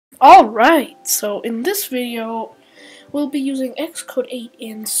Alright, so in this video, we'll be using Xcode 8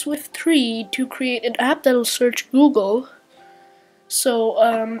 in Swift 3 to create an app that'll search Google.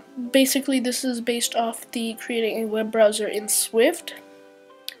 So basically this is based off the creating a web browser in Swift.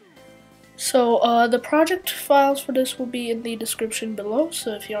 So the project files for this will be in the description below,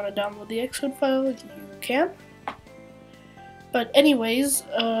 so if you want to download the Xcode file, you can. But anyways,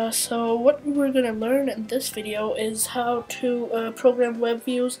 so what we're going to learn in this video is how to program web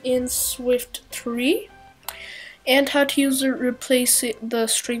views in Swift 3 and how to use the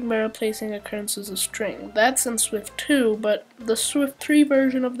string by replacing occurrences of string. That's in Swift 2, but the Swift 3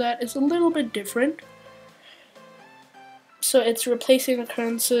 version of that is a little bit different. So it's replacing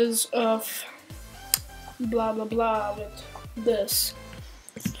occurrences of blah blah blah with this.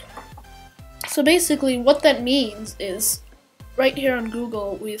 So basically what that means is right here on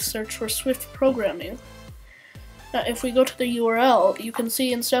Google, we've searched for Swift programming. Now, if we go to the URL, you can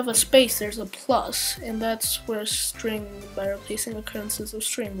see instead of a space, there's a plus, and that's where string by replacing occurrences of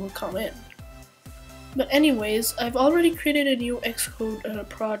string will come in. But anyways, I've already created a new Xcode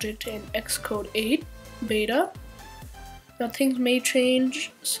project in Xcode 8 beta. Now things may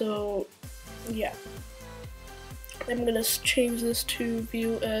change, so yeah. I'm gonna change this to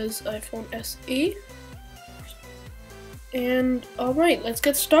view as iPhone SE. And alright, let's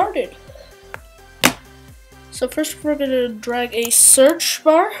get started. So first we're going to drag a search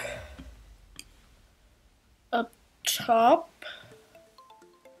bar up top.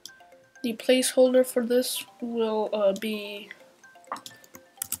 The placeholder for this will be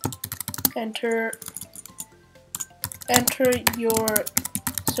enter your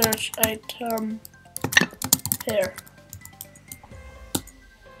search item here.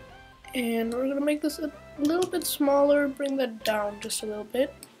 And we're going to make this a little bit smaller, bring that down just a little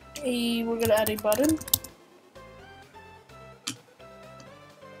bit. We're going to add a button.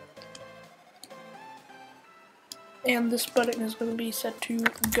 And this button is going to be set to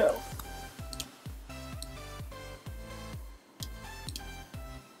go.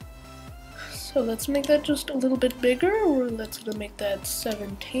 So let's make that just a little bit bigger, or let's gonna make that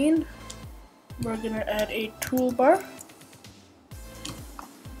 17. We're going to add a toolbar.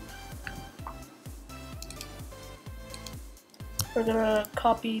 We're gonna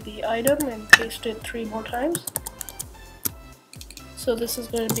copy the item and paste it 3 more times. So this is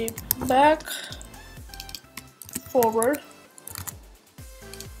going to be back, forward.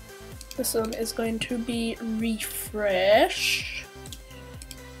 This one is going to be refresh.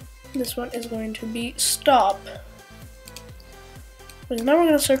 This one is going to be stop. And now we're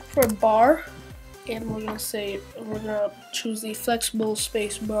going to search for a bar, and we're going to choose the flexible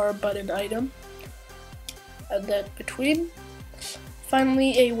space bar button item. Add that between.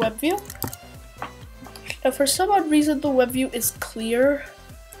 Finally, a web view. Now, for some odd reason, the web view is clear,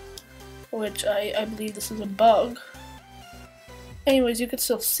 which I believe this is a bug. Anyways, you can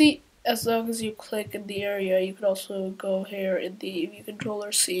still see as long as you click in the area. You can also go here in the view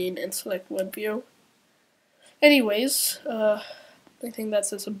controller scene and select web view. Anyways, I think that's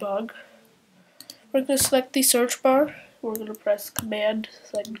just a bug. We're going to select the search bar. We're going to press Command,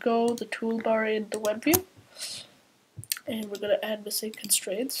 select Go, the toolbar in the web view. And we're going to add missing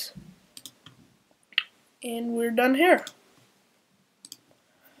constraints. And we're done here.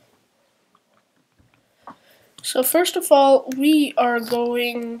 So first of all, we are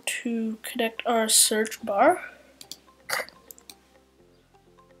going to connect our search bar.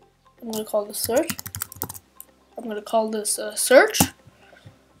 I'm going to call this search. I'm going to call this search.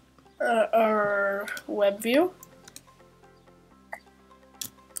 Our web view.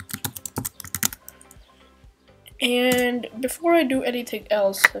 And before I do anything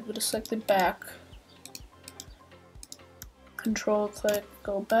else, I'm going to select the back. Control click,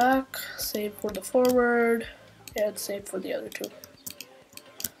 go back, save for the forward, and save for the other two.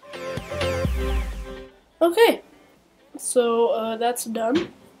 Okay, so that's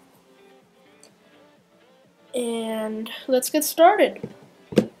done. And let's get started.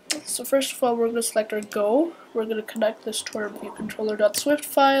 So first of all, we're going to select our Go. We're going to connect this to our viewcontroller.swift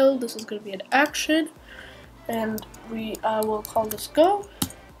file. This is going to be an action. And I will call this Go.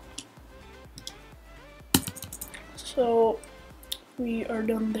 So we are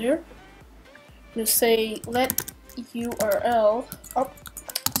done there. I'm going to say let URL up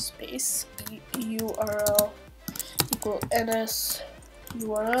space URL equal ns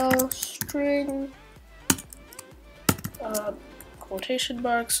URL string quotation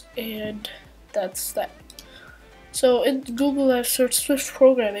marks, and that's that. So in Google, I've searched Swift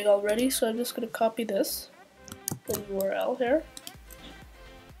programming already, so I'm just going to copy this, the URL here,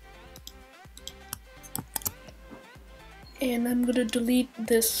 And I'm gonna delete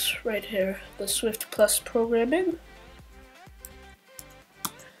this right here, the Swift Plus programming.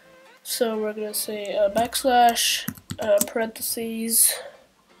 So we're gonna say backslash parentheses.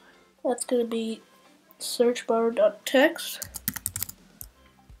 That's gonna be search bar.text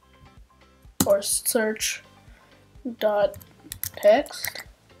or search dot text.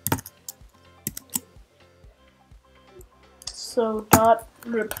 So dot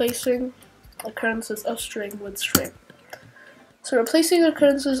replacing occurrences of string with string. So replacing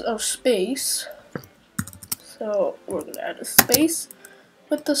occurrences of space. So we're gonna add a space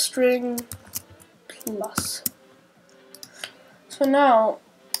with the string plus. So now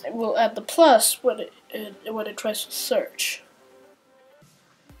we'll add the plus when it tries to search.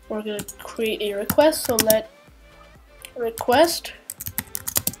 We're gonna create a request. So let request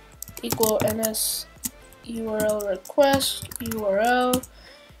equal ns URL request. URL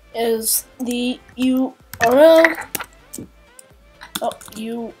is the URL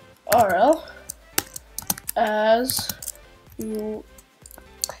as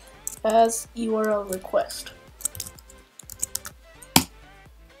URL request.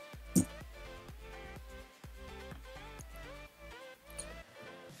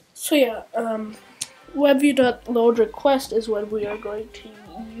 So yeah, WebView.load request is when we are going to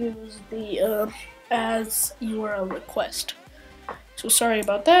use the as URL request. So sorry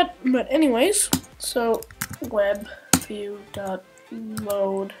about that, but anyways, so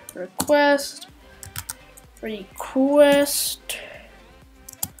WebView.load request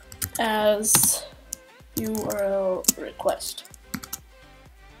as URL request,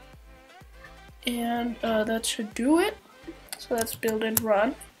 and that should do it. So let's build and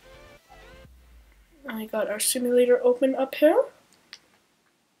run. I got our simulator open up here.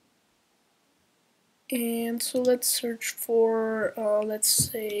 And so let's search for, let's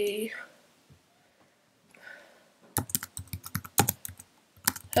say,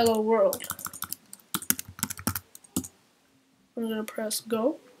 hello world. I'm gonna press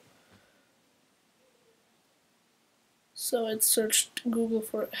go. So it searched Google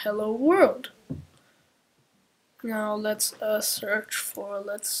for hello world. Now let's search for,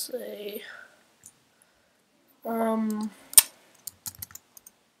 let's say,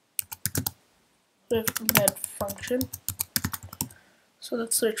 with net function. So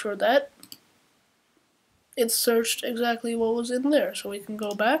let's search for that. It searched exactly what was in there, so we can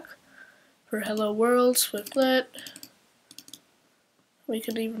go back for hello world, Swiftlet. We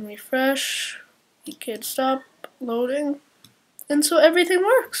can even refresh. We can stop loading, and so everything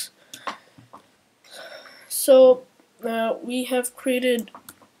works. So we have created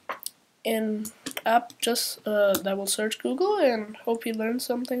an app just that will search Google, and hope you learned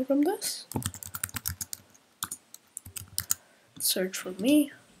something from this. Search for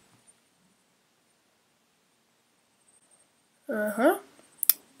me.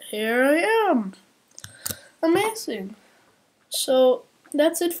 Here I am. Amazing. So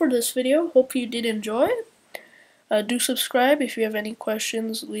that's it for this video. Hope you did enjoy. Do subscribe. If you have any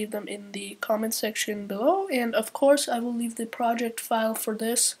questions, leave them in the comment section below, and of course I will leave the project file for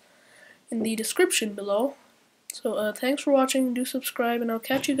this in the description below. So thanks for watching, do subscribe, and I'll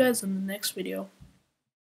catch you guys in the next video.